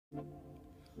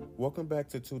Welcome back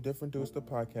to Two Different Dudes, the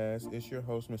podcast. It's your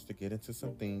host, Mr. Get Into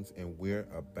Some Things, and we're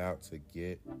about to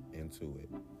get into it.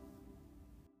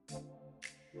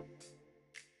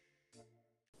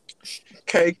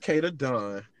 KK to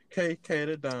Don. KK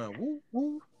to Don. Woo,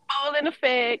 woo. All in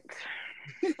effect.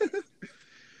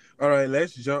 All right,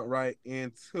 let's jump right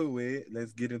into it.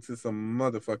 Let's get into some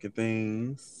motherfucking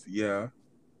things. Yeah.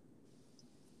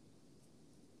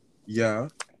 Yeah.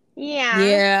 Yeah.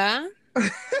 Yeah.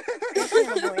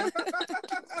 Apparently.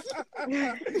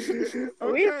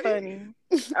 We Okay. funny.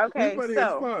 We Okay, funny as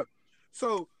so fuck.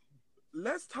 So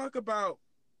let's talk about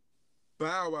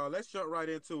Bow Wow. Let's jump right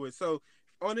into it. So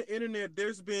on the internet,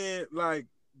 there's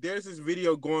this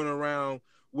video going around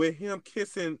with him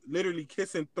literally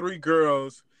kissing three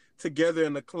girls together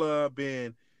in the club,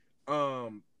 and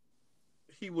um,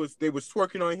 they was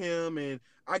twerking on him, and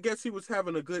I guess he was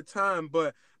having a good time.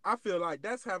 But I feel like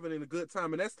that's having a good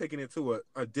time, and that's taking it to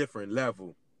a different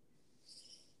level.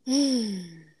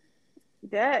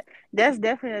 that's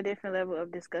definitely a different level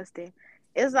of disgusting.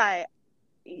 It's like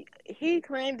he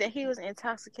claimed that he was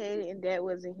intoxicated and that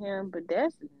wasn't him, but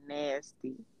that's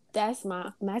nasty. That's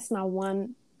my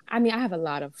one. I mean, I have a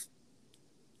lot of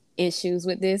issues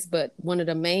with this, but one of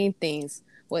the main things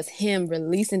was him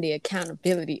releasing the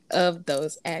accountability of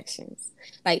those actions.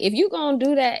 Like, if you gonna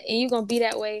do that and you gonna be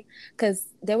that way, because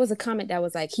there was a comment that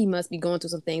was like, he must be going through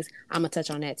some things. I'm gonna touch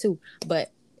on that too.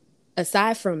 But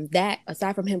aside from that,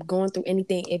 aside from him going through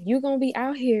anything, if you gonna be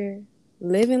out here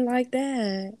living like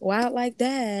that, wild like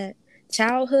that,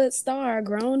 childhood star,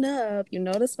 grown up, you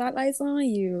know the spotlight's on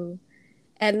you,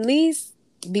 at least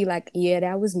be like, yeah,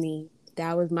 that was me.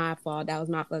 That was my fault. That was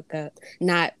my fuck up.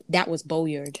 Not, that was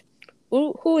Boyard.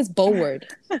 Who is Boyard?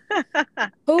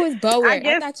 Who is I Boyard? I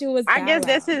guess thought you was I Bow guess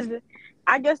that's Wow. his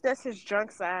I guess that's his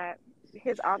drunk side,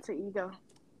 his alter ego.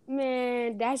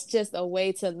 Man, that's just a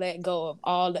way to let go of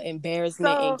all the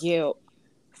embarrassment and So guilt.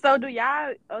 so do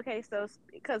y'all okay, so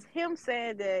because him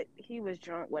saying that he was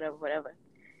drunk, whatever.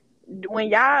 When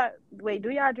y'all wait, do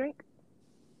y'all drink?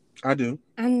 I do.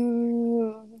 I'm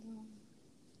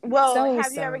Well, so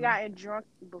have you ever so. gotten drunk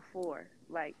before?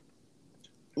 Like,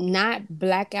 Not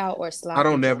blackout or I sloppy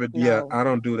don't never. drunk. Yeah, No. I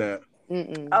don't do that.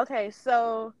 Mm-mm. okay,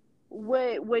 so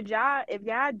would y'all if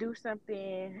y'all do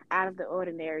something out of the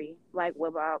ordinary, like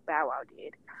what Bow Wow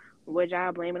did, would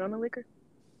y'all blame it on the liquor?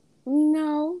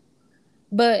 No.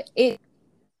 But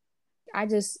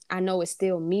I know it's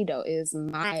still me though.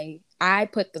 I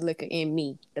put the liquor in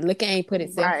me. The liquor ain't put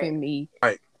itself Right. in me.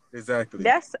 Right. Exactly.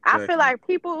 I feel Exactly. like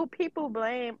people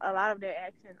blame a lot of their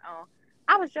actions on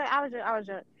I was drunk, I was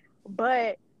drunk.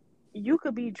 But you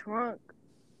could be drunk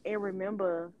and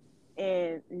remember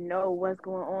and know what's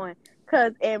going on.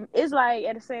 Cause and it's like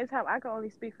at the same time I can only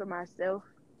speak for myself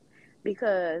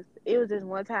because it was just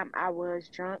one time I was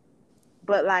drunk,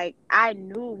 but like I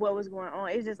knew what was going on.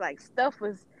 It's just like stuff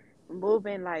was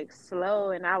moving like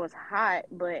slow and I was hot,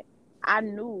 but I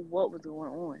knew what was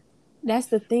going on. That's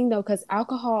the thing though, because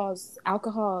alcohol.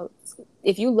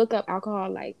 If you look up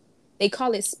alcohol, like they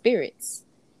call it spirits,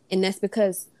 and that's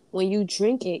because when you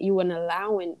drink it, you are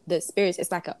allowing the spirits.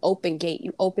 It's like an open gate.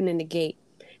 You opening the gate.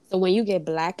 So when you get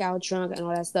blackout drunk and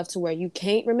all that stuff to where you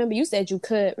can't remember, you said you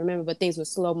could remember, but things with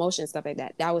slow motion stuff like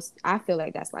that. I feel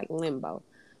like that's like limbo.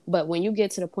 But when you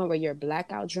get to the point where you're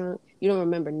blackout drunk, you don't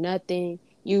remember nothing.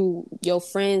 Your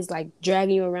friends like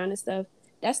dragging you around and stuff.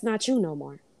 That's not you no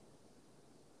more.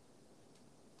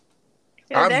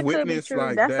 Yeah, I've that could be witnessed true.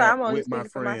 like That's why that I'm only with my speaking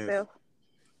for friends. myself.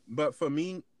 But for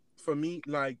me,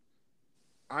 like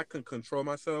I can control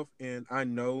myself and I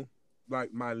know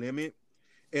like my limit.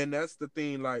 And that's the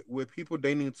thing, like with people,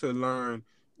 they need to learn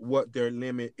what their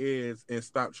limit is and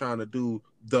stop trying to do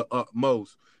the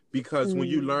utmost. Because when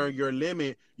you Mm. learn your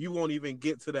limit, you won't even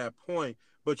get to that point.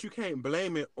 But you can't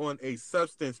blame it on a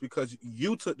substance because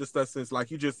you took the substance,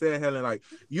 like you just said, Helen. Like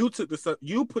you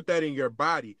put that in your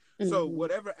body. So Mm-hmm.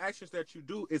 whatever actions that you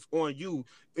do is on you.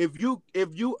 If you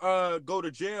go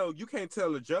to jail, you can't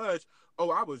tell the judge, "Oh,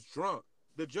 I was drunk."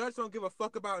 The judge don't give a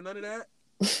fuck about none of that.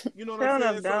 You know what I'm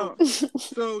Shut saying? up, So don't.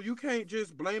 so you can't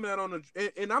just blame that on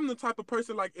the. And I'm the type of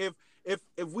person like if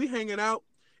we hanging out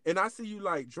and I see you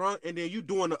like drunk and then you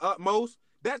doing the utmost,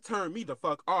 that turned me the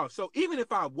fuck off. So even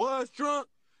if I was drunk,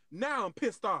 now I'm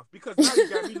pissed off because now you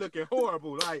got me looking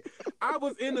horrible. Like I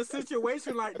was in a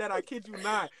situation like that. I kid you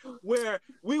not, where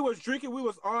we was drinking, we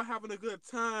was all having a good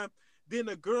time. Then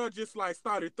the girl just like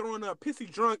started throwing up pissy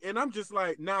drunk, and I'm just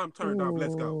like, now I'm turned off.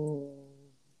 Let's go. Ooh.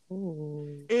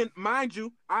 Ooh. And mind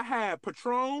you, I had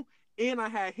Patron and I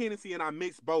had Hennessy and I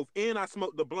mixed both, and I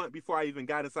smoked the blunt before I even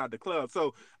got inside the club.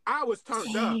 So I was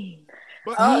turned up. Dang.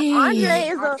 But Andre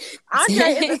Dang. is a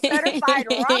certified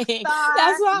rock Dang.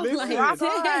 That's star. why I was like, listen, Rock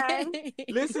on. dang.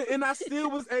 listen, and I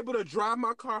still was able to drive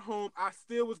my car home. I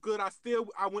still was good.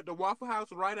 I went to Waffle House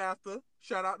right after.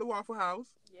 Shout out to Waffle House.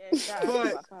 Yes, shout out to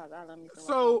But Waffle House. I love me some Waffle House.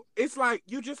 so it's like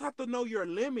you just have to know your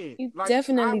limit. You Like I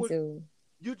definitely was, do.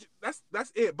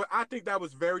 that's it. But I think that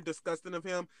was very disgusting of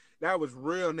him. That was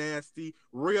real nasty,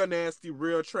 real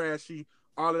trashy,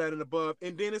 all of that and above.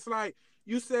 And then it's like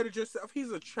you said it yourself.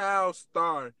 He's a child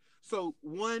star. So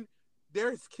one,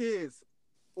 there's kids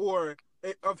or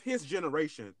of his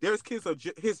generation. There's kids of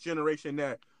his generation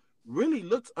that really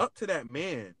looks up to that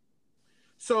man.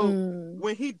 So Mm,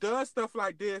 when he does stuff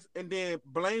like this and then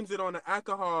blames it on the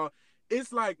alcohol,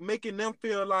 it's like making them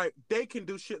feel like they can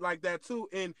do shit like that too,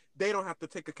 and they don't have to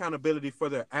take accountability for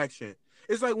their action.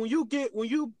 It's like when you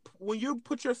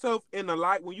put yourself in the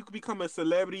light, when you become a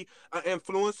celebrity, an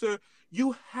influencer,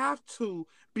 you have to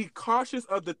be cautious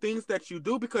of the things that you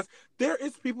do because there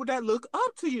is people that look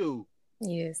up to you.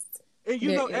 yes, And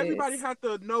there everybody is. has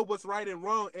to know what's right and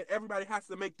wrong, and everybody has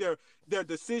to make their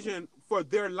decision for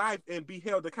their life and be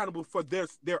held accountable for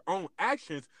their own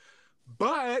actions.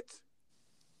 But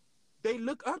they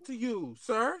look up to you,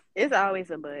 sir. It's always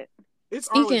a but. It's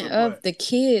always Speaking a of but. the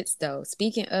kids, though,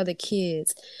 speaking of the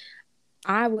kids,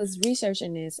 I was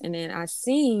researching this and then I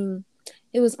seen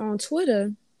it was on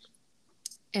Twitter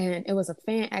and it was a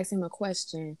fan asking him a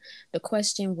question. The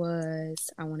question was,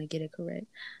 I want to get it correct.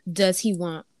 Does he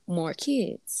want more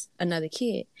kids? Another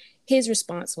kid? His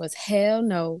response was, hell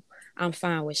no, I'm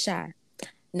fine with Shy.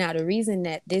 Now, the reason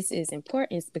that this is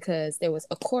important is because there was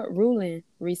a court ruling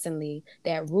recently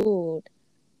that ruled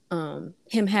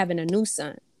him having a new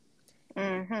son.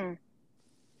 Mm-hmm.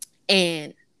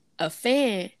 And a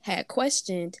fan had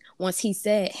questioned once he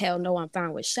said, hell no, I'm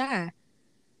fine with Shy,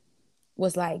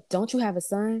 was like, don't you have a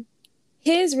son?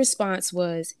 His response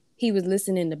was he was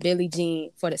listening to Billie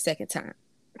Jean for the second time.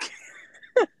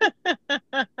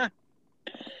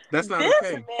 That's not This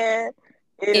okay. man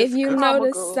If is you know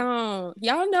the comical. song,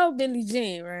 y'all know Billie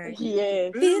Jean, right?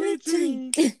 Yes. Billie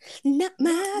Jean, not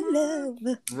my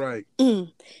love. Right.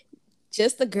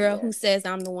 Just the girl Yeah. who says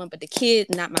I'm the one, but the kid,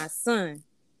 not my son.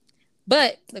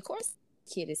 But of course,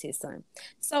 the kid is his son.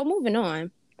 So moving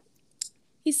on,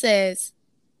 he says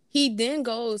he then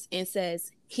goes and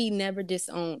says he never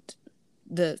disowned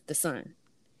the son.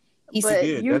 He He said, But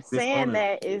did. you That's saying dishonor.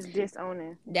 that is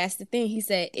disowning. that's the thing. He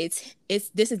said it's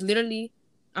this is literally,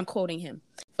 I'm quoting him.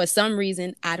 For some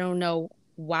reason, I don't know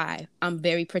why, I'm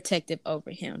very protective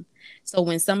over him. So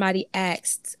when somebody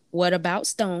asks, what about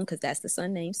Stone? Because that's the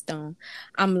son named Stone.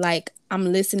 I'm like,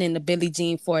 I'm listening to Billie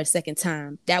Jean for a second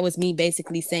time. That was me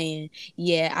basically saying,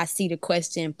 yeah, I see the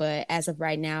question, but as of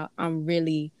right now, I'm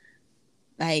really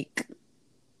like,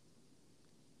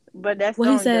 But that what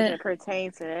he song said, doesn't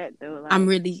pertain to that though.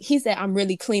 Like, he said, I'm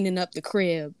really cleaning up the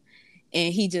crib.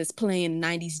 And he just playing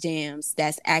 90s jams.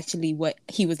 That's actually what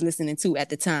he was listening to at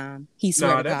the time. He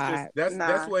swear Nah, to that's just God. nah.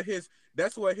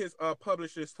 that's what his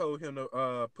publishers told him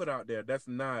to put out there. That's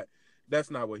not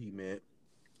what he meant.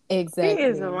 He is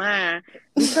Exactly. lying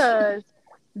because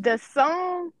the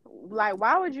song, like,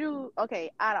 why would you?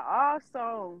 Okay, out of all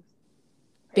songs,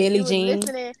 if Billie you was Jean.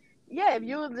 listening, yeah, if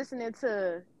you was listening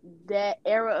to that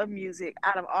era of music,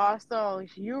 out of all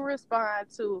songs, you respond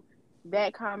to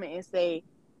that comment and say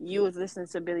you was listening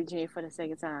to Billie Jean for the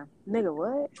second time, nigga.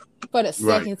 What? For the Right.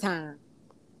 second time.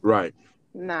 Right.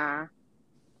 Nah.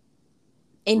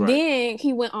 And Right. then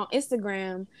he went on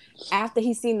Instagram after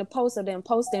he seen the post of them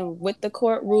posting with the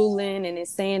court ruling and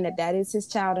it's saying that that is his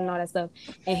child and all that stuff.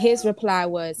 And his reply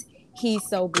was, he's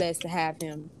so blessed to have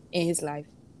him in his life.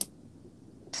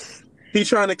 He's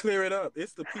trying to clear it up.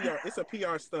 It's the PR. It's a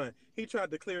PR stunt. He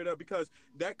tried to clear it up because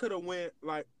that could have went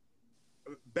like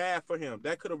bad for him.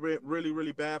 That could have been really,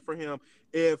 really bad for him.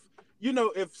 If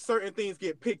certain things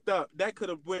get picked up, that could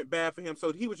have went bad for him.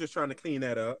 So he was just trying to clean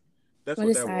that up. That's But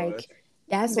what it's that was. like,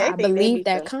 that's why They I think they believe be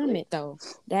that so slick. comment, though.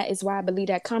 That is why I believe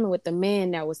that comment with the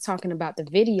man that was talking about the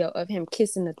video of him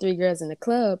kissing the three girls in the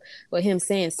club, with him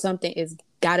saying something is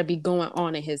got to be going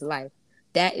on in his life.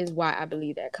 That is why I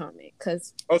believe that comment.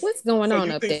 Because Oh, what's going so on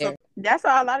you up think there? something? That's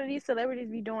why a lot of these celebrities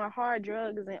be doing hard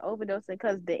drugs and overdosing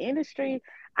because the industry,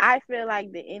 I feel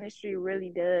like the industry really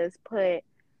does put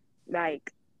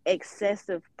like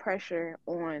excessive pressure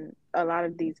on a lot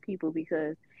of these people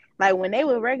because like when they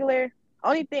were regular,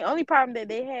 only problem that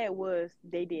they had was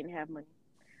they didn't have money.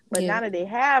 But Yeah. now that they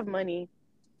have money,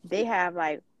 they have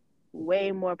like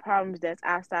way more problems that's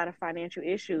outside of financial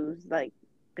issues. Like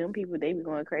them people, they be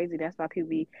going crazy. That's why people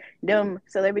be them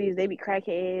celebrities. They be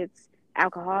crackheads.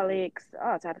 alcoholics,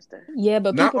 all type of stuff. Yeah,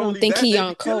 but Not people don't only think that, he they on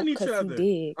be killing coke each because he other.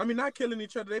 did. I mean, not killing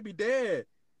each other, they be dead.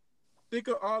 Think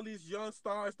of all these young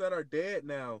stars that are dead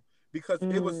now because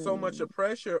it was so much Mm, of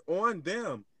pressure on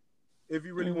them. If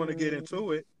you really want to get mm.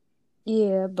 into it,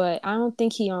 Yeah, but I don't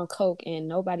think he on coke, and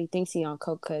nobody thinks he on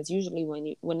coke because usually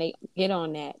when they get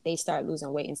on that, they start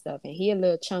losing weight and stuff, and he a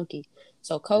little chunky,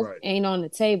 so coke right? ain't on the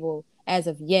table as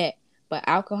of yet. But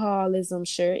alcoholism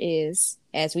sure is,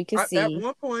 as we can At see.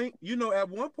 one point, at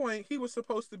one point he was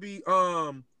supposed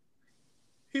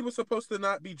to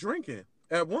not be drinking.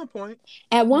 At one point,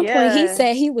 At one point, he Yeah,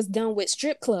 said he was done with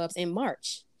strip clubs in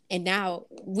March, and now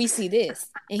we see this,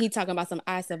 and he talking about some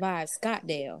I survived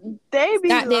Scottsdale, they be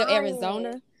Scottsdale, lying.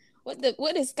 Arizona.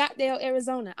 What is Scottsdale,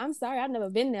 Arizona? I'm sorry, I've never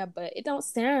been there, but it don't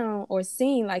sound or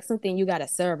seem like something you gotta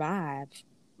survive.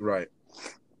 right?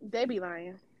 They be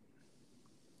lying.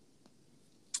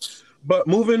 But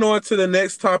moving on to the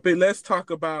next topic, let's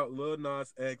talk about Lil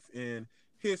Nas X and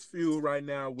his feud right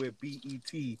now with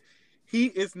BET. He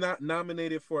is not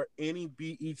nominated for any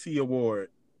BET award.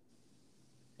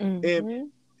 And Mm-hmm.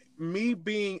 me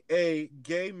being a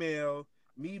gay male,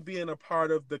 me being a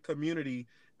part of the community,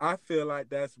 I feel like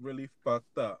that's really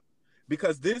fucked up.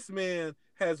 Because this man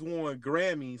has won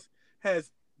Grammys, has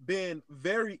been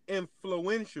very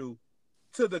influential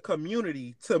to the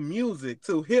community, to music,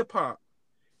 to hip hop.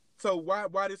 So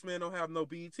why this man don't have no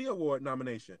BET award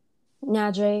nomination?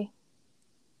 Now, Dre,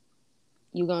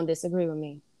 you gonna disagree with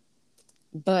me,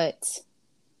 but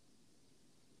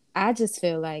I just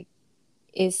feel like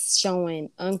it's showing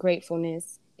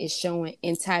ungratefulness, it's showing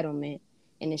entitlement,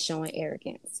 and it's showing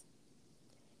arrogance.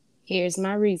 Here's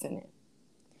my reasoning.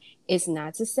 It's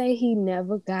not to say he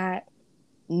never got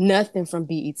nothing from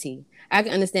BET. I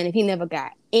can understand if he never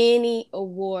got any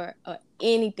award or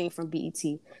anything from BET,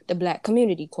 the black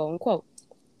community, quote unquote.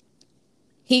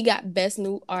 He got Best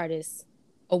New Artist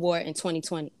award in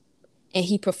 2020. And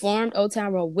he performed Old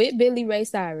Town Road with Billy Ray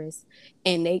Cyrus.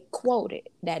 And they quoted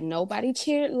that nobody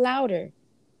cheered louder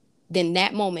than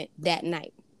that moment, that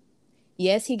night.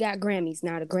 Yes, he got Grammys.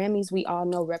 Now, the Grammys we all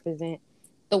know represent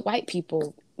the white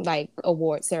people like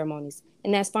award ceremonies,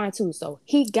 and that's fine too. So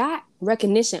he got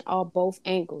recognition on both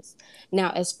angles.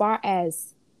 Now, as far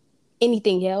as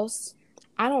anything else,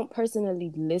 I don't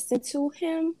personally listen to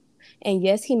him. And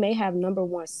yes, he may have number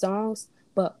one songs,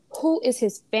 but who is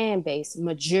his fan base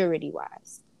majority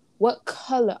wise? What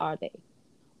color are they?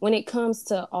 When it comes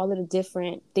to all of the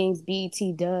different things BET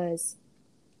does,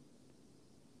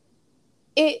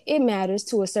 it matters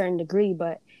to a certain degree,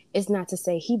 but it's not to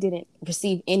say he didn't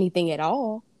receive anything at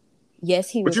all. Yes,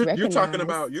 he But was you're talking recognized.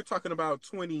 about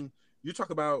 20, you're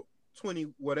talking about 20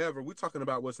 whatever. We're talking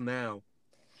about what's now.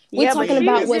 We're Yeah, but talking And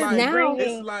about she's what's just now.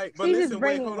 it's bringing, like, but she's just listen,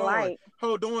 wait, bringing hold light.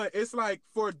 on. It's like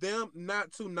for them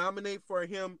not to nominate for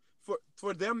him,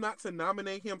 for them not to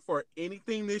nominate him for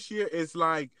anything this year is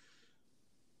like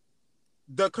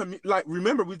like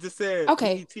remember we just said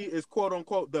Okay, BET is quote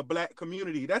unquote the black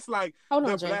community. That's like hold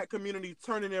the on, Dre. black community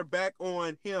turning their back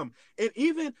on him. And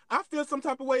even I feel some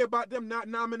type of way about them not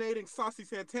nominating Saucy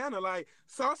Santana. Like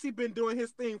Saucy been doing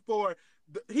his thing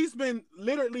he's been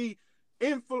literally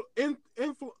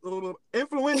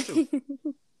influential.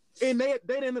 And they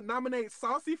didn't nominate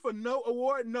Saucy for no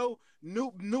award, no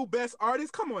new best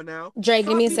artist. Come on now. Dre,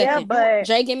 give me a Saucy Yeah, been second. doing but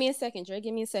Dre, give me a second. Dre,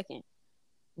 give me a second.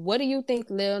 What do you think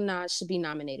Lil Nas should be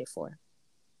nominated for?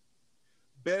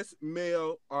 best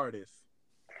male artist.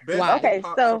 Best Why? hip okay,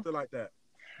 hop, so something like that.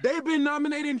 They've been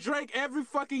nominating Drake every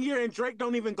fucking year, and Drake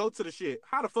don't even go to the shit.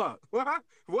 How the fuck? What?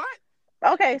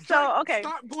 okay, Drake so okay,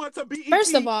 stopped going to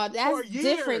First of BET all, that's for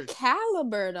different years.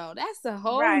 caliber though. That's a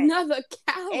whole right, nother and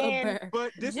caliber.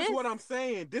 But this is just what I'm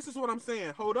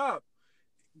saying. Hold up.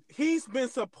 He's been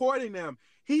supporting them.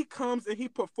 He comes and he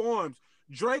performs.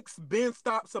 Drake's been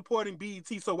stopped supporting BET,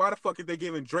 so why the fuck is they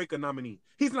giving Drake a nominee?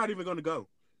 He's not even going to go.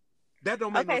 That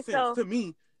don't make no okay, sense so to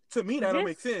me. To me, that don't just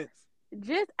make sense.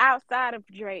 just outside of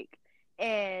Drake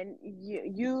and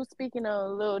you speaking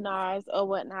of Lil Nas or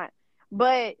whatnot.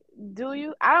 But do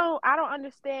you? I don't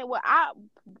understand. Well, I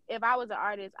if I was an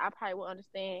artist, I probably would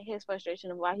understand his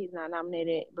frustration of why he's not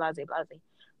nominated. Blase, blase.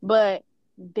 But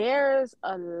there's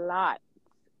a lot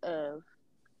of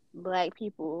black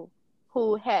people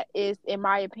who is, in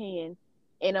my opinion,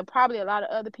 and probably a lot of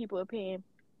other people's opinion,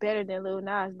 better than Lil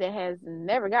Nas that has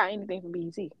never got anything from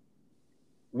BET.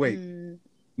 Wait. Mm.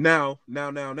 Now.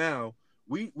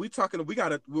 We talking. We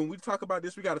gotta when we talk about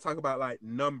this, we gotta talk about like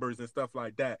numbers and stuff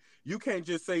like that. You can't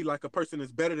just say like a person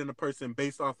is better than a person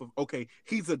based off of okay,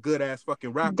 he's a good ass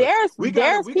fucking rapper. There's We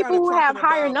gotta there's we people gotta who have talking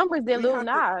higher about numbers than we Lil have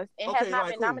to Nas and has okay not like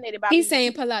been who? nominated by He's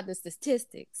saying BET. pull out the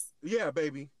statistics. Yeah,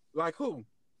 baby. Like who?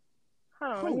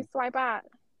 Hold on, let me Who? swipe out.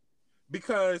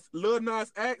 Because Lil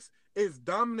Nas X is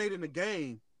dominating the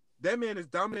game. That man is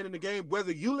dominating the game.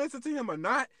 Whether you listen to him or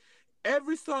not,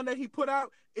 every song that he put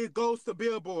out, it goes to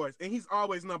billboards, and he's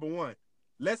always number one.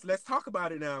 Let's talk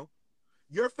about it now.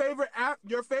 Your favorite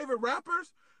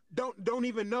rappers don't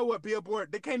even know what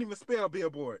billboard. They can't even spell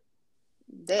billboard.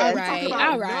 All That's We talking right, about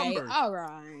all true. right, numbers. all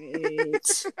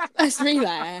right. Let's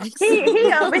relax.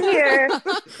 He over here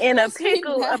in a Let's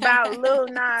pickle about relax. Lil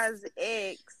Nas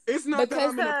X. It's not that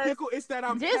Because I'm in a Cause pickle. It's that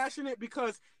I'm just passionate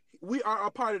because we are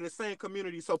a part of the same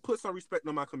community. So put some respect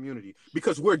on my community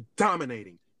because we're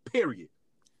dominating. Period.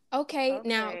 okay,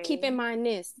 now keep in okay. mind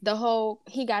this: the whole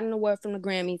he got an award from the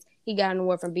Grammys, he got an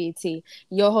award from BET.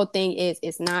 Your whole thing is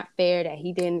it's not fair that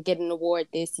he didn't get an award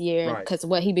this year Right. because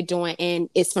what he be doing, and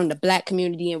it's from the black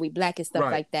community, and we black and stuff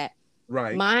Right. like that.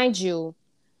 Right. Mind you,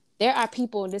 there are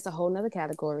people, and this is a whole nother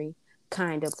category,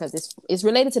 kind of, because it's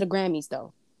related to the Grammys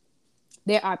though.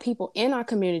 There are people in our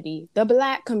community, the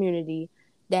black community,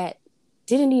 that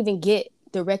didn't even get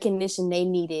the recognition they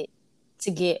needed to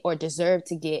get or deserve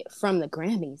to get from the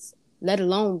Grammys, let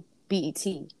alone BET.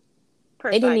 They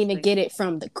didn't even Precisely. get it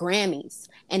from the Grammys.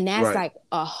 And that's Right. like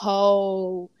a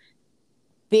whole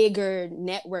bigger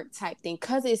network type thing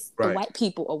because it's the Right. white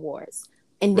people awards.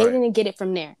 And they Right. didn't get it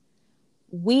from there.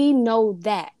 We know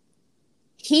that.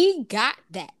 He got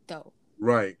that though.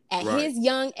 Right. At Right. his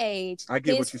young age, I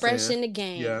get his what you're fresh saying. in the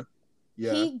game. Yeah.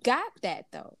 Yeah. He got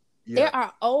that though. Yeah. There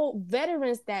are old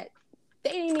veterans that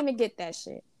they didn't even get that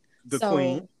shit. The so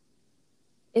queen.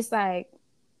 it's like,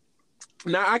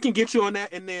 Now I can get you on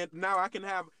that, and then now I can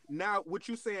have what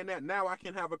you saying that now I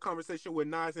can have a conversation with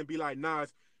Nas and be like,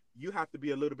 Nas, you have to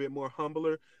be a little bit more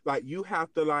humbler. Like you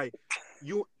have to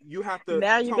you have to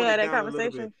Now you tone can it have that down a little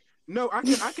bit. conversation. No, I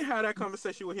can have that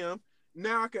conversation with him.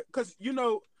 Now I can, because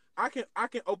I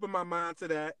can open my mind to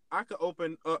that. I can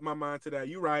open up my mind to that.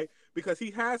 You're right, because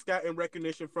he has gotten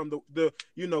recognition from the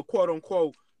quote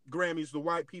unquote Grammys, the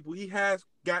white people. He has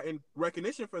gotten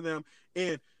recognition from them,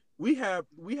 and we have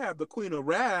the queen of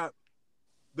rap,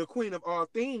 the queen of all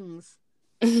things,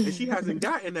 and she hasn't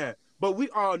gotten that. But we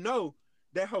all know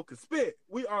that hoe can spit.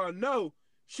 We all know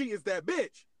she is that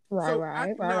bitch. So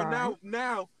right.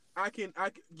 now I can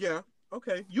yeah,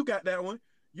 okay, you got that one.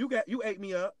 You ate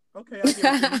me up. Okay, I give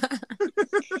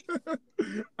it to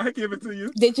you. I give it to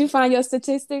you. Did you find your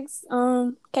statistics,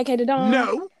 KK the Don?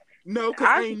 No, cause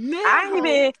I ain't that I ain't hoe.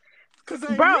 even, Cause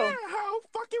ain't bro. that hoe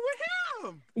fucking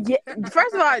with him. Yeah.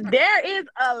 First of all, there is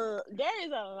a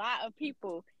lot of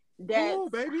people that's Oh,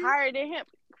 baby. higher than him.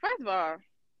 First of all,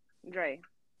 Dre,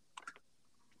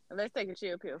 let's take a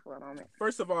chill pill for a moment.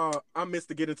 First of all, I missed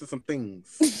to get into some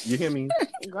things. You hear me?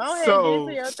 Go ahead and get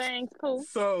into your things, Pooh.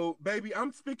 So, baby,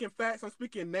 I'm speaking facts. I'm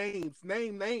speaking names.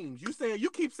 Name names. You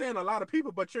keep saying a lot of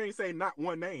people, but you ain't saying not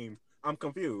one name. I'm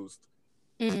confused.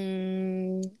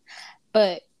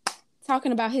 But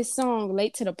talking about his song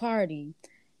 "Late to the Party,"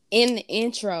 in the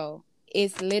intro,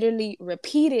 it's literally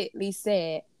repeatedly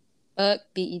said, "Fuck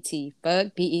BET,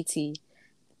 fuck BET."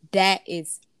 That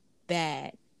is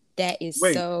bad. That is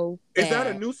Wait, so bad. Is that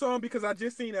a new song? Because I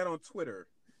just seen that on Twitter.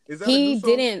 Is that a He new song?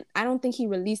 didn't. I don't think he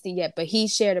released it yet, but he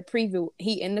shared a preview.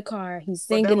 He in the car. He's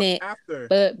But that singing was it. after.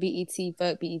 Fuck BET,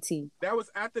 fuck BET. That was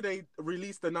after they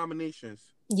released the nominations.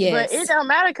 Yes, But it don't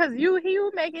matter because he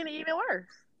was making it even worse.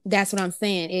 that's what I'm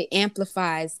saying. It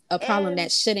amplifies a problem And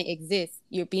that shouldn't exist.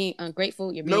 You're being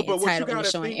ungrateful. You're being entitled, and you're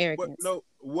showing arrogance.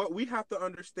 What we have to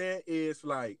understand is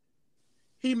like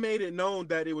he made it known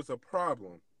that it was a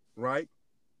problem, right?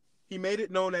 He made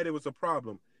it known that it was a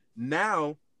problem.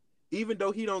 Now, even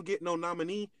though he don't get no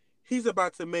nominee, he's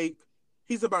about to make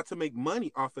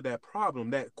money off of that problem,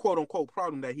 that quote unquote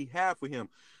problem that he had for him.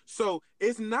 So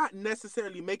it's not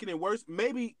necessarily making it worse.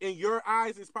 Maybe in your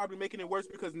eyes, it's probably making it worse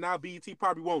because now BET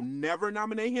probably won't never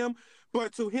nominate him.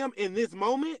 But to him in this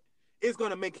moment, it's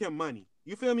gonna make him money.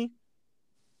 You feel me?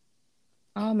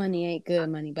 All money ain't good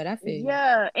money, but I feel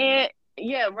you.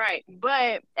 yeah, right.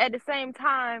 But at the same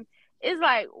time, it's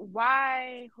like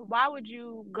why would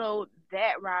you go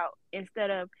that route instead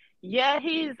of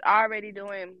he's already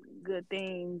doing good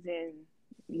things and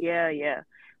yeah.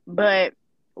 But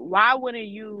why wouldn't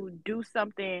you do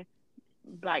something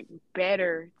like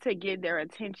better to get their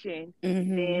attention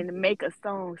than make a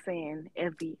song saying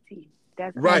FBT?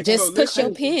 That's right. Just push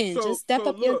your crazy. pen. Just step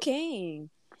up your king.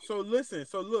 So listen,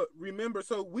 remember,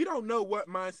 so we don't know what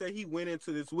mindset he went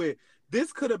into this with.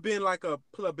 This could have been like a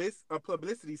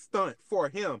publicity stunt for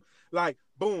him. Like,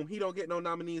 boom, he don't get no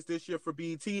nominees this year for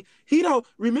BET. He don't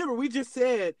remember. We just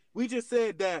said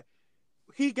that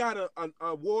he got an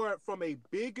award from a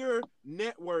bigger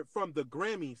network from the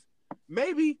Grammys.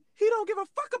 maybe he don't give a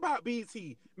fuck about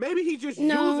BT. Maybe he just using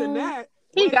No. that.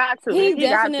 He When got to. He He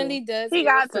got definitely to. does He give a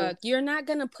got to. fuck. You're not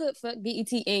gonna put fuck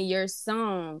BET in your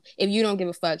song if you don't give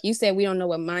a fuck. You said we don't know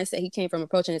what mindset he came from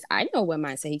approaching this. I know what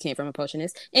mindset he came from approaching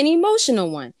this. An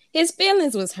emotional one. His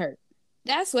feelings was hurt.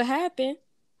 That's what happened.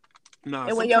 nah,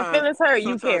 And when your feelings hurt,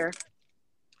 you sometimes care.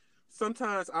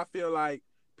 sometimes I feel like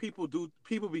people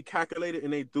be calculated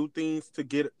and they do things to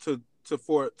get to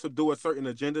do a certain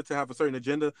agenda, to have a certain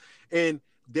agenda, and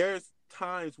there's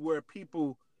times where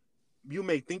people, you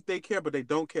may think they care, but they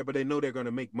don't care, but they know they're going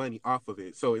to make money off of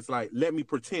it. So it's like, let me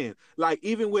pretend. Like,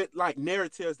 even with like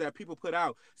narratives that people put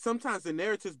out, sometimes the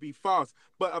narratives be false,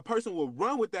 but a person will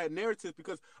run with that narrative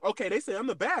because, okay, they say I'm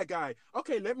the bad guy.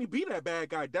 Okay, let me be that bad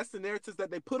guy. That's the narratives that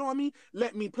they put on me.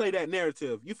 Let me play that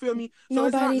narrative. You feel me? So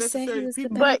it's not Nobody said he necessarily was the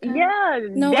people. bad But guy. yeah,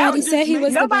 that Nobody I'm said just he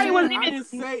was making the it nobody bad was clear. guy. I even. didn't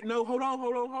say no. Hold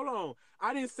on.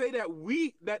 I didn't say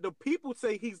that the people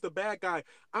say he's the bad guy.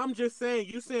 I'm just saying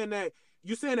you saying that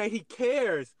he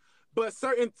cares. But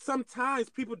sometimes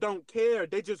people don't care.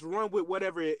 They just run with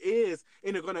whatever it is,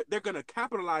 and they're gonna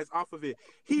capitalize off of it.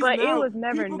 But it was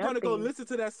never People gonna go nothing. listen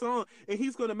to that song, and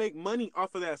he's gonna make money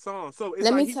off of that song. So it's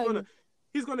Let like me tell you.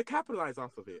 he's gonna capitalize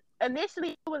off of it. Initially,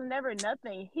 it was never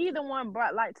nothing. He the one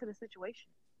brought light to the situation.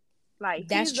 Like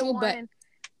That's he's the true, but one.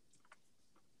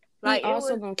 he Like it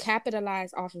also was. gonna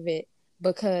capitalize off of it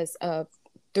because of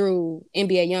through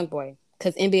NBA YoungBoy.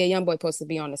 Because NBA YoungBoy supposed to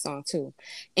be on the song too.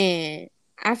 And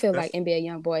I feel like That's NBA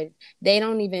YoungBoy,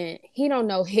 he don't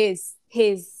know his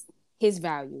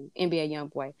value, NBA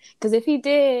YoungBoy. Because if he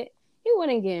did, he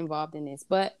wouldn't get involved in this.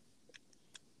 But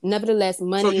nevertheless, so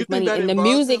money you is think money that in the involves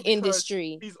music him because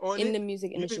industry. he's on In it? the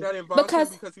music You think industry. that involves him Because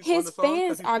because he's on his the song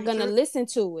because fans he's are gonna featured? listen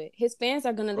to it. His fans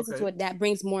are gonna listen to Okay. it. That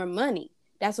brings more money.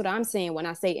 That's what I'm saying when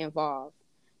I say involved.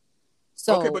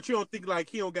 Okay, So but you don't think like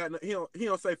he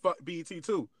don't say fuck BET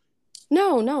too.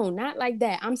 no, not like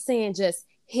that. I'm saying just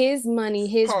his money,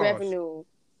 his Pause. revenue.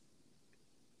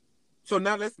 So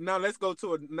let's go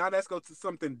to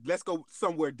something. Let's go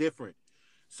somewhere different.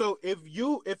 So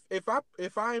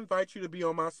if I invite you to be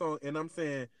on my song and I'm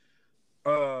saying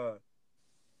uh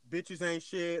bitches ain't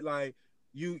shit, like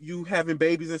you having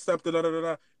babies and stuff,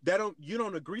 that don't you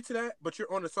don't agree to that, but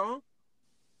you're on the song.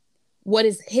 What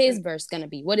is his verse gonna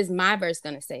be? What is my verse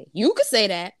gonna say? You could say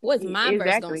that. What's my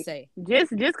verse gonna Exactly. say? Just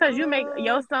because you make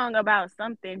your Uh, song about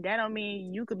something, that don't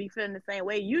mean you could be feeling the same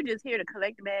way. You just here to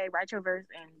collect the bag, write your verse,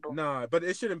 and boom. nah, but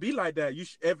it shouldn't be like that.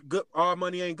 Good all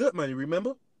money ain't good money.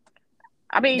 Remember?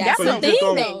 I mean, That's So that's the you what thing just we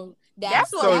gonna say. though.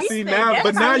 That's what so we see say. now, but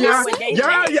That's That's how now what we we are with Day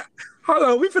y'all, Day. saying. hold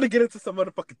on, we finna get into some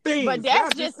motherfucking But things. Y'all that's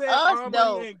just just said us, all money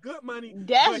though. ain't good money,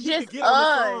 That's but he could just get on the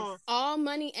us. song. All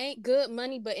money ain't good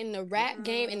money, but in the rap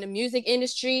game, in Yeah, the music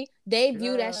industry, they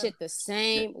view that yeah, shit the yeah.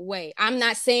 same way. I'm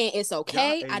not saying it's Y'all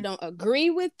okay. I ate, don't agree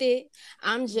with it.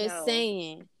 I'm just No.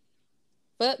 saying,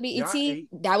 but y'all BET, ate,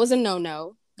 that was a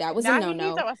no-no. That was a Nah, he no-no.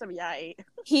 talking about some y'all ain't.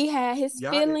 He had his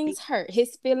y'all ate. feelings hurt.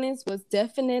 His feelings was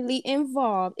definitely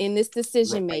involved in this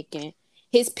decision Right, making.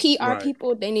 His PR right.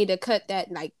 people, they need to cut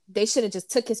that. Like they should have just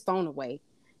took his phone away.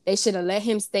 They should have let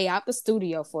him stay out the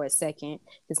studio for a second.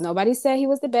 Because nobody said he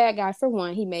was the bad guy for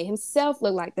one. He made himself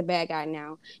look like the bad guy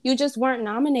now. You just weren't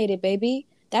nominated, baby.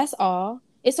 That's all.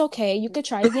 It's okay. You could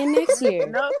try again next year.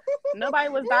 No, nobody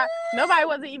was that. Nobody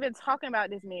wasn't even talking about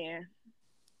this man.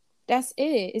 That's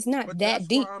it. It's not But that that's why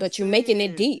deep, I'm but you're making it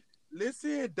saying, deep.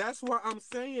 listen, that's why I'm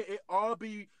saying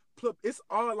it's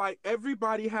all like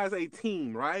everybody has a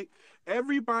team, right?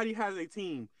 Everybody has a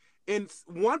team. And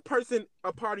one person,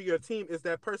 a part of your team, is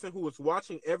that person who is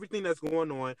watching everything that's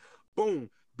going on. Boom.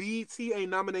 BET ain't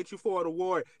nominate you for an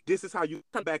award. This is how you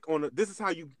come back on it. This is how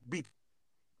you beat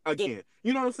again.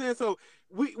 You know what I'm saying? So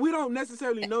we don't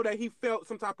necessarily know that he felt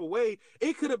some type of way.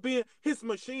 It could have been his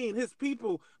machine, his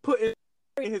people putting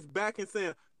in his back and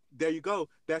saying, there you go.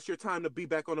 That's your time to be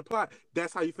back on the plot.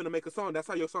 That's how you finna make a song. That's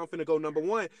how your song finna go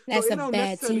 #1. So That's it a don't bad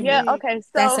necessarily Yeah. team. mean Okay.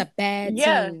 That's So a bad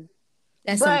yeah, team.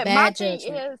 That's some but my bad thing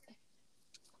judgment. is,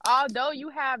 although you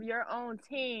have your own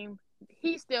team,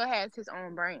 he still has his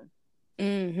own brain.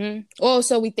 Mm-hmm. Or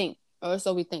so we think. Or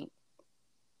so we think.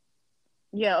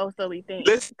 Yeah. Also, we think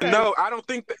listen, because no, I don't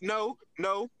think that no.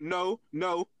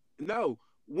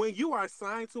 When you are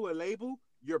signed to a label,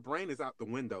 your brain is out the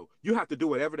window. You have to do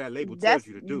whatever that label tells that's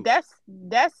you to do. that's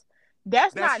that's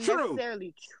that's That's not true.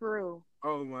 necessarily true.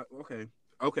 Oh my, okay.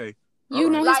 Okay. All You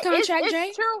know right. his Like contract, it's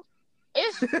Jay? true.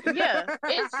 It's yeah.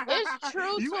 It's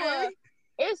true You to a ain't?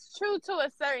 it's true to a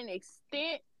certain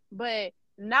extent, but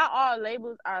not all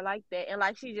labels are like that. And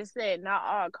like she just said, not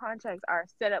all contracts are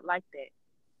set up like that.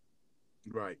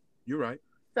 Right. You're right.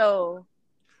 So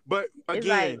But it's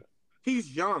like again,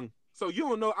 he's young. So you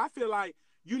don't know. I feel like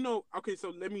Okay, so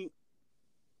let me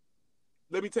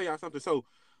tell y'all something.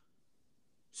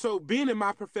 So being in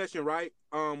my profession, right?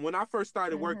 When I first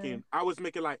started Mhm. working, I was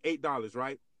making like $8,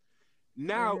 right?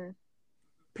 Now Mhm.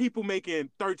 people making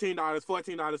 $13,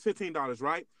 $14, $15,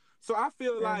 right? So I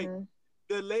feel like Mhm.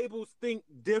 the labels think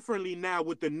differently now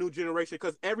with the new generation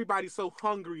because everybody's so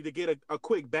hungry to get a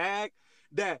quick bag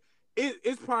that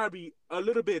it's probably a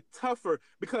little bit tougher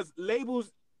because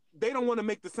labels they don't want to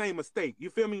make the same mistake. You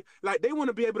feel me? Like they want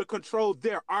to be able to control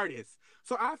their artists.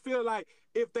 So I feel like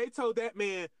if they told that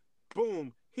man,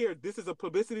 boom, here, this is a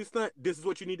publicity stunt, this is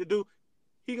what you need to do,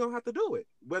 he gonna have to do it,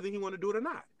 whether he want to do it or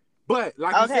not. But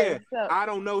like you Okay, said, so I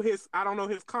don't know his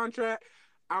contract.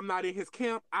 I'm not in his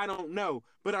camp. I don't know.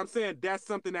 But I'm saying that's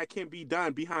something that can be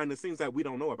done behind the scenes that we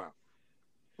don't know about.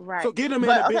 right, So give the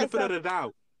man the but okay, benefit of so the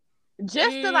doubt.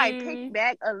 just to like pick Mm,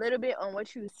 back a little bit on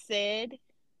what you said.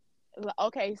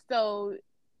 Okay, so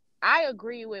I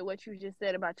agree with what you just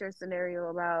said about your scenario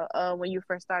about when you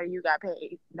first started, you got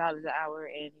paid $8 an hour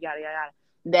and yada yada yada.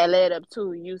 That led up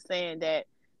to you saying that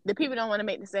the people don't want to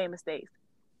make the same mistakes.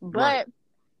 Right. But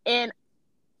in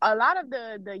a lot of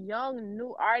the young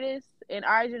new artists in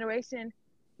our generation,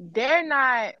 they're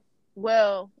not.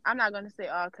 Well, I'm not gonna say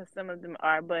all because some of them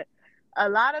are, but a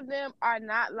lot of them are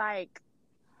not like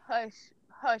hush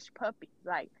hush puppies.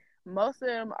 Like most of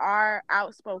them are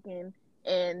outspoken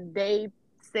and they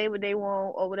say what they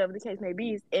want or whatever the case may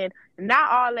be. And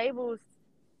not all labels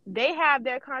they have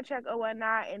their contract or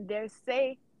whatnot and they're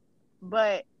safe,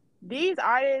 but these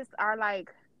artists are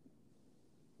like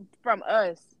from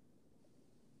us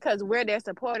because we're their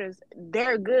supporters.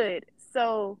 They're good,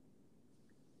 so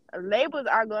labels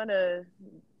are gonna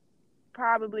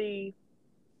probably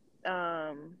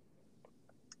um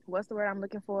what's the word I'm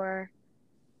looking for?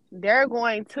 They're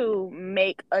going to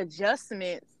make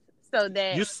adjustments so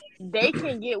that You they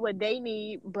can get what they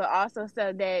need, but also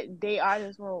so that they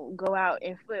artists won't go out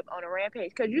and flip on a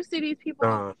rampage. Because you see these people,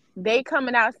 uh, they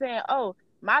coming out saying, "Oh,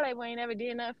 my label ain't never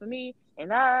did nothing for me," and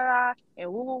la la la,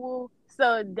 and woo woo woo.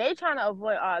 So they trying to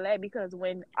avoid all that because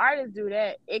when artists do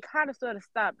that, it kind of sort of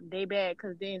stop they bad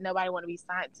because then nobody want to be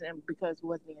signed to them because of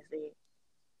what's being said.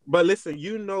 but listen,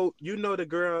 you know the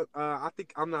girl. I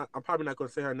think I'm probably not gonna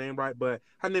say her name right, but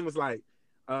her name was like,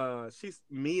 she's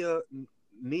Nia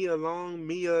Long,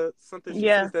 Mia something. She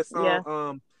Yeah, sings that yeah.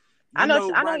 song. You know, I know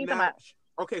what right you're talking now. about.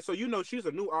 Okay, so she's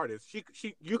a new artist.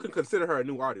 You can consider her a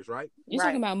new artist, right? you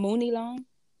talking Right. about Mooney Long?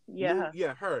 Yeah.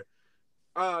 Yeah, her.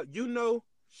 You know,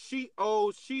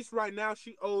 she's right now,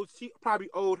 she probably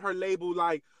owed her label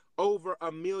like over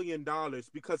 $1 million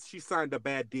because she signed a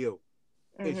bad deal.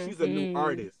 And Mhm. she's a new Mm.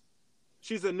 artist.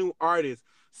 She's a new artist.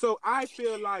 So I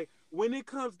feel like when it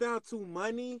comes down to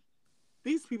money,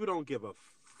 these people don't give a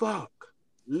fuck.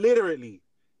 Literally.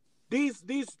 These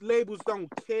labels don't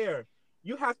care.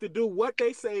 You have to do what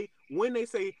they say, when they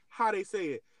say, how they say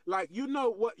it. Like you know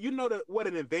what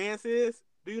an advance is?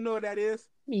 Do you know what that is?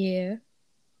 Yeah.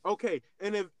 Okay,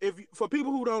 and if for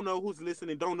people who don't know, who's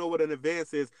listening, don't know what an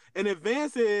advance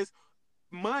is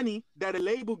money that a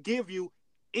label give you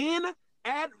in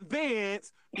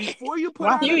advance before you put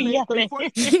Why out you yelling? before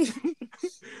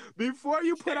before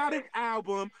you put out an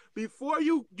album, before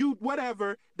you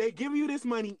whatever, they give you this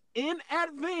money in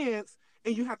advance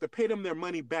and you have to pay them their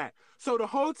money back. So the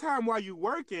whole time while you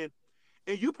working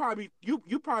and you probably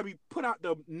put out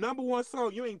the number one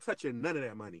song, you ain't touching none of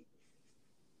that money.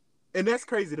 And that's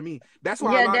crazy to me. That's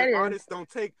why a Yeah, lot of that is. artists don't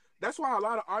take. That's why a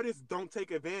lot of artists don't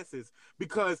take advances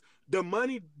because the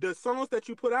money, the songs that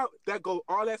you put out, that go,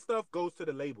 all that stuff goes to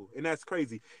the label, and that's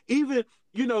crazy. Even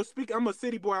speak. I'm a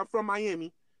city boy. I'm from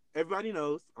Miami. Everybody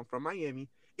knows I'm from Miami.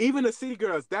 Even the city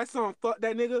girls, that song "Fuck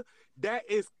That Nigga," that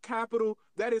is capital.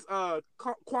 That is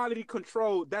quality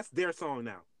control. That's their song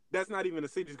now. That's not even the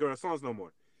city girl songs no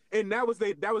more. And that was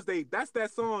they. That was they. That's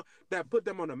that song that put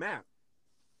them on the map.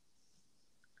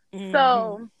 Mm-hmm.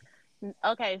 So,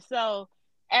 okay, so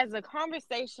as the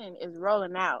conversation is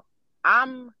rolling out,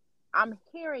 I'm I'm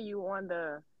hearing you on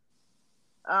the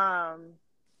um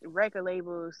record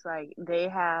labels like they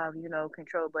have,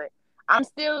 control, but I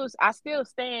still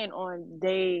stand on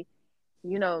they,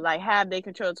 like have they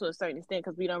control to a certain extent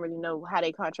because we don't really know how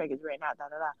their contract is written out, da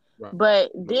da da. Right.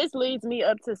 But Right. this leads me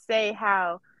up to say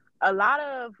how a lot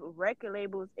of record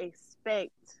labels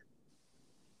expect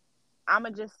I'm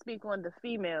gonna just speak on the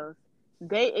females.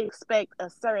 They expect a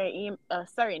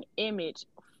certain image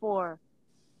for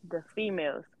the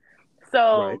females.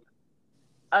 Right. So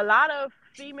a lot of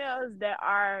females that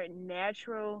are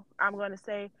natural, I'm gonna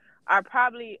say, are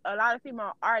probably a lot of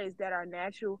female artists that are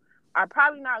natural are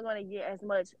probably not gonna get as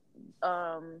much.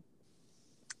 Um,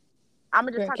 I'm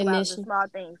gonna just talk about the Recognition. small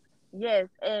things. Yes,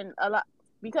 and a lot.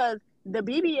 because the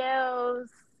BBLs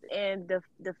and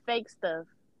the fake stuff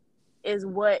is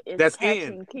what is That's in.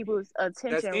 catching people's That's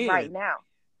attention right in. now.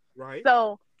 Right.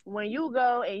 So when you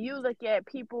go and you look at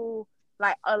people,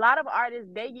 like a lot of artists,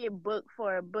 they get booked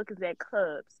for bookings at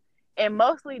clubs, and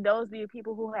mostly those be the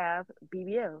people who have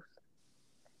BBLs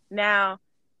now,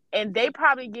 and they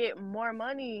probably get more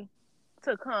money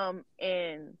to come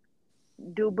and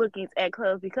do bookings at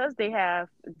clubs because they have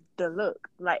the look.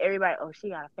 Like everybody, oh, she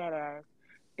got a fat ass.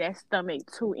 That stomach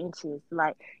 2 inches.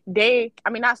 Like I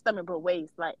mean not stomach but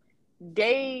waist. Like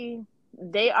they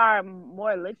they are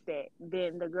more looked at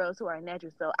than the girls who are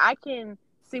natural. So I can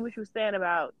see what you're saying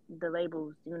about the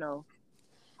labels, We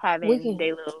having can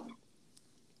their little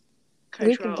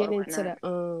we could control get or into whatnot.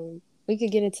 the we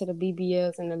could get into the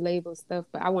BBLs and the label stuff,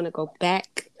 but I want to go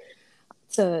back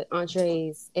to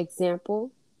Andre's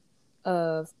example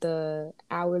of the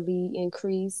hourly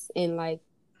increase in like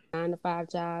 9 to 5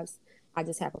 jobs. I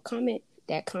just have a comment.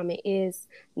 That comment is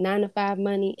 9 to 5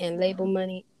 money and label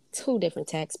money, two different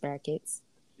tax brackets.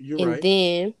 You're And right.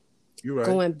 then You're right.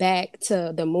 going back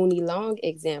to the Mooney Long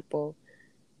example,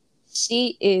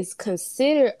 she is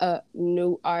considered a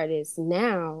new artist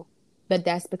now, but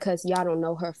that's because y'all don't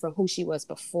know her from who she was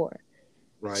before.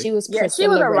 Right. She was Yeah, she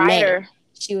was Priscilla a Renee. writer.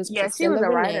 She was Yeah, she was Priscilla a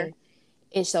writer. Renee.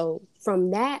 And so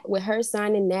from that, with her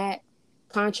signing that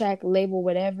contract, label,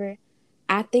 whatever,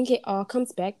 I think it all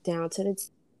comes back down to the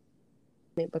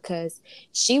because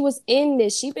she was in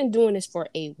this, she's been doing this for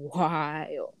a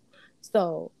while.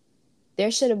 So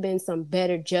there should have been some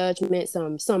better judgment,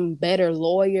 some better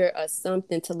lawyer or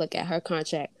something to look at her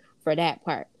contract for that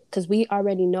part. Because we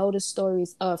already know the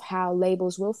stories of how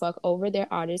labels will fuck over their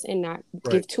artists and not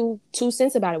Right. give two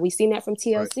cents about it. We've seen that from Right.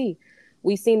 TLC.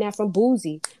 We've seen that from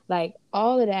Boozy. Like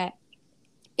all of that,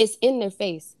 it's in their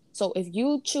face. So if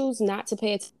you choose not to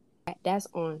pay attention, that's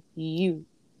on you,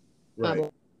 my Right. boy.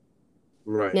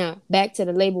 Right. Now back to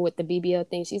the label with the BBL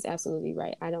thing. She's absolutely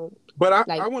right. I don't But I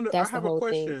like want to. I that's the have a whole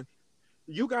thing. question.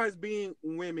 You guys being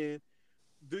women,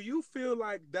 do you feel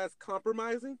like that's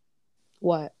compromising?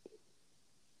 What?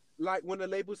 Like when the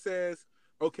label says,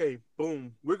 "Okay,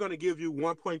 boom, we're going to give you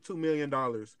 $1.2 million.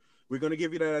 We're going to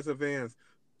give you that as advance,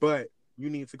 but you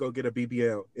need to go get a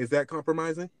BBL." Is that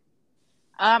compromising?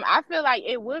 I feel like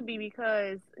it would be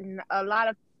because a lot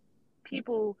of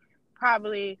people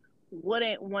probably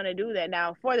wouldn't want to do that.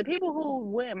 Now, for the people who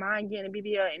wouldn't mind getting a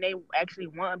BBL and they actually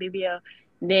want a BBL,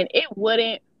 then it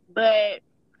wouldn't. But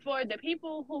for the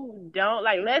people who don't,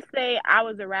 like, let's say I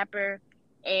was a rapper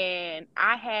and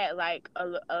I had like a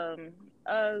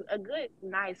good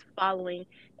nice following,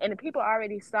 and the people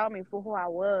already saw me for who I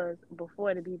was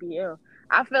before the BBL.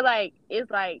 I feel like it's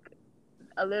like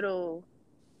a little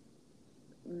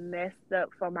messed up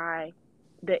for my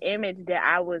the image that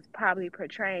I was probably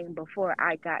portraying before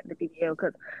I got the BBL,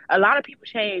 because a lot of people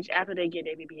change after they get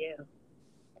their BBL.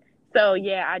 So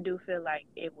yeah, I do feel like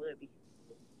it would be.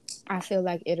 I feel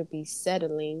like it'll be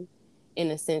settling in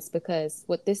a sense because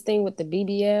with this thing with the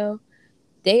BBL,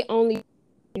 they only show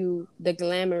you the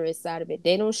glamorous side of it.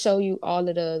 They don't show you all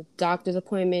of the doctor's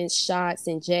appointments, shots,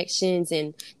 injections,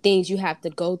 and things you have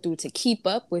to go through to keep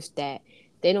up with that.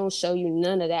 They don't show you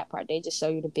none of that part. They just show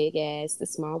you the big ass, the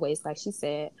small waist, like she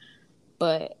said.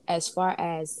 But as far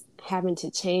as having to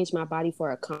change my body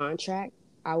for a contract,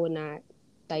 I would not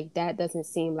like that. Doesn't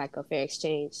seem like a fair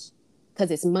exchange because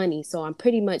it's money. So I'm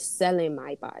pretty much selling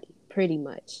my body, pretty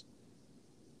much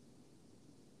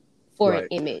for an Right.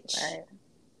 image. Right.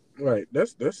 Right.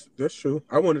 That's true.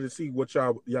 I wanted to see what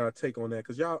y'all take on that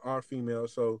because y'all are female,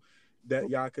 so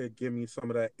that y'all could give me some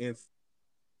of that.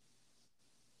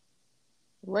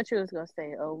 What you was gonna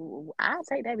say? Oh, I'll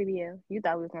take that BBL. You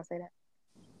thought we was gonna say that?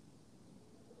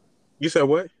 You said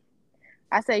what?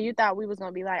 I said you thought we was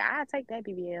gonna be like, I'll take that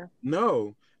BBL.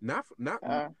 No, not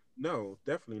Uh, no,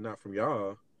 definitely not from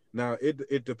y'all. Now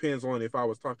it depends on if I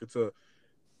was talking to.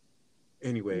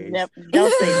 Anyways,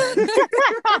 don't say nothing.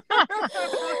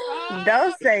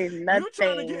 Don't say you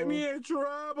trying to get nothing. me in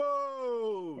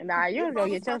trouble? Nah, you If was I gonna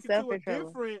was get talking yourself to a in trouble.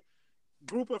 different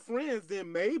group of friends,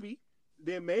 then maybe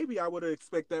I would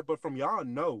expect that. But from y'all,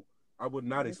 no, I would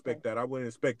not Okay. expect that. I wouldn't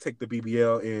expect take the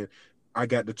BBL and I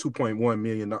got the 2.1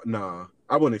 million. Nah,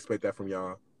 I wouldn't expect that from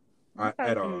y'all Okay.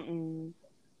 at all. Mm-mm.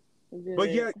 But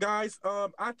Good. yeah, guys,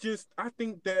 I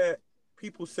think that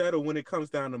people settle when it comes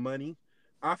down to money.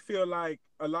 I feel like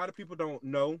a lot of people don't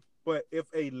know, but if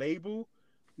a label,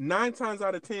 9 times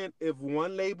out of 10, if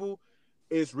one label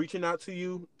is reaching out to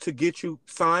you to get you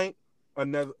signed,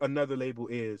 another label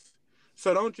is.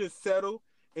 So don't just settle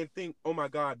and think, oh my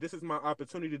God, this is my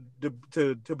opportunity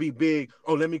to be big.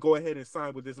 Oh, let me go ahead and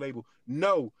sign with this label.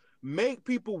 No, Make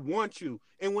people want you.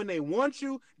 And when they want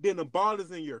you, then the ball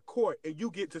is in your court. And you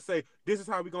get to say, this is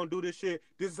how we going to do this shit.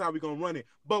 This is how we going to run it.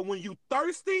 But when you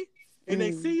thirsty and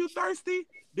they see you thirsty,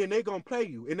 then they going to play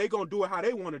you. And they going to do it how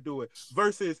they want to do it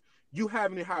versus you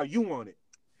having it how you want it.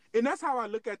 And that's how I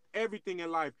look at everything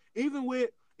in life. Even with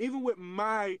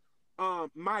my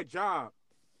my job,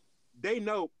 they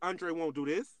know Andre won't do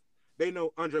this. They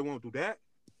know Andre won't do that.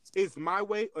 It's my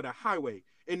way or the highway.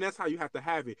 And that's how you have to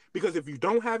have it. Because if you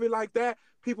don't have it like that,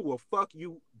 people will fuck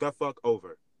you the fuck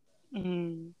over.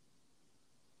 You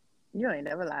ain't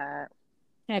never lied.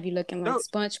 Have you looking like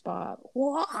SpongeBob?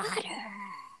 Water.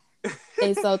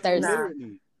 They so thirsty.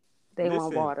 Literally. They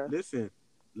want water. Listen.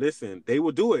 They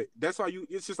will do it. That's why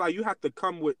it's just like you have to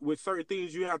come with certain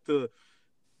things. You have to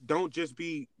don't just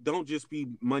be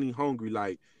money hungry.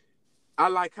 Like I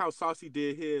like how Saucy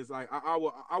did his. Like I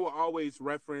will always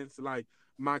reference like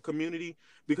my community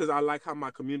because I like how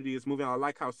my community is moving. I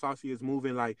like how Saucy is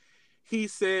moving. Like he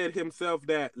said himself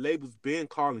that labels been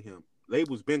calling him.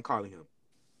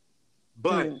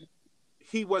 But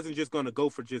he wasn't just gonna go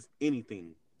for just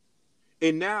anything.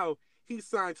 And now he's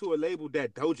signed to a label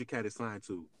that Doja Cat is signed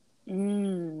to.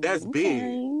 That's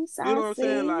big. Saucy. You know what I'm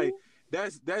saying? Like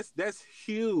that's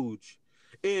huge.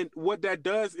 And what that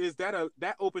does is that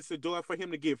opens the door for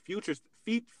him to get features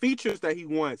that he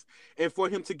wants, and for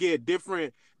him to get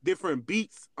different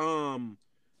beats,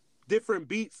 different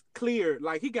beats cleared.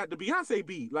 Like he got the Beyonce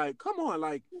beat. Like come on,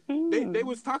 like they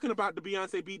was talking about the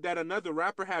Beyonce beat that another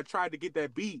rapper had tried to get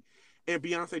that beat, and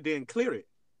Beyonce didn't clear it.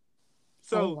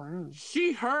 So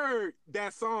she heard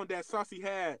that song that Saucy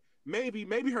had.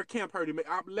 Maybe her camp heard it.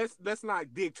 Let's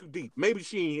not dig too deep. Maybe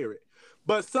she didn't hear it,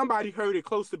 but somebody heard it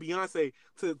close to Beyonce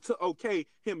to okay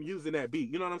him using that beat.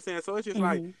 You know what I'm saying? So it's just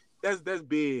like that's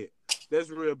big.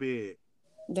 That's real big.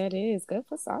 That is good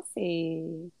for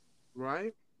Saucy,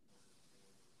 right?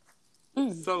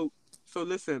 So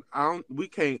listen, we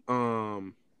can't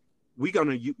we're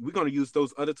gonna use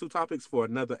those other two topics for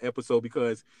another episode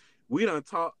because we done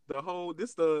talk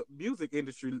the music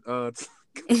industry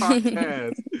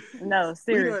podcast. No,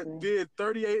 seriously. We done did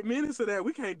 38 minutes of that.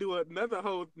 We can't do another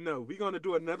we're gonna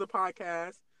do another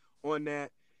podcast on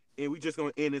that, and we just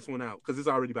gonna end this one out because it's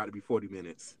already about to be 40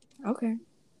 minutes. Okay.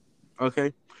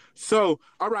 So,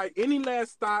 all right, any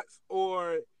last thoughts,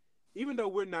 or even though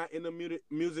we're not in the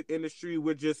music industry,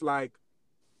 we're just like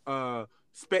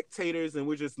spectators and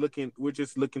we're just looking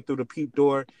through the peep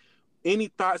door. Any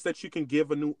thoughts that you can give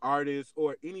a new artist,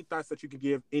 or any thoughts that you can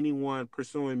give anyone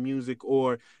pursuing music,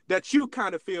 or that you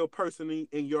kind of feel personally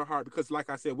in your heart? Because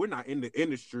like I said, we're not in the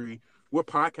industry, we're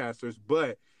podcasters,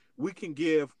 but we can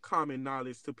give common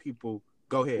knowledge to people.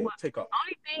 Go ahead, take off. The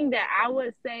only thing that I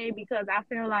would say, because I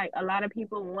feel like a lot of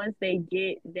people, once they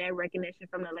get that recognition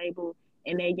from the label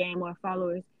and they gain more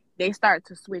followers, they start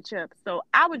to switch up. So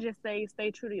I would just say stay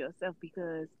true to yourself,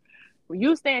 because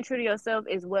you staying true to yourself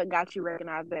is what got you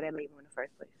recognized by that label in the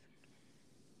first place.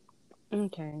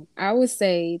 Okay. I would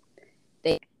say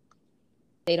they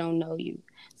don't know you.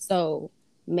 So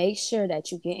make sure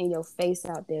that you getting your face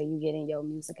out there, you getting your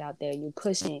music out there, you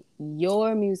pushing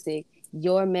your music,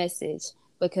 your message,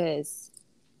 because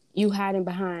you hiding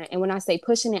behind. And when I say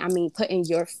pushing it, I mean putting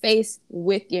your face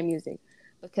with your music,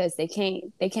 because they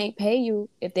can't pay you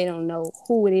if they don't know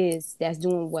who it is that's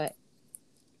doing what.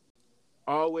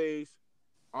 Always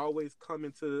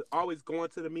going to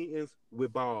the meetings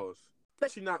with balls,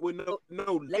 especially not with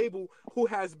no label who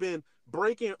has been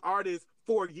breaking artists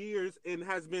for years and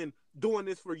has been doing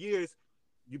this for years.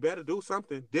 You better do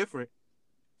something different.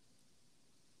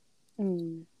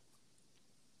 They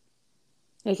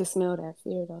can smell that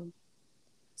fear though,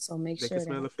 so make sure they can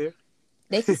smell the fear.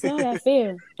 They can smell that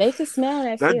fear. They can smell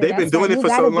that fear. They've been doing it for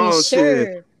so long.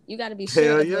 You got to be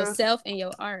sure of yourself and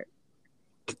your art.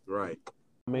 Right.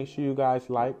 Make sure you guys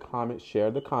like, comment,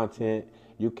 share the content.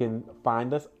 You can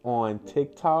find us on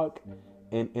TikTok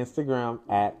and Instagram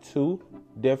at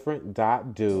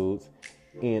 2different.dudes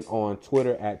and on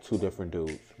Twitter at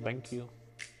 2differentdudes. Thank you.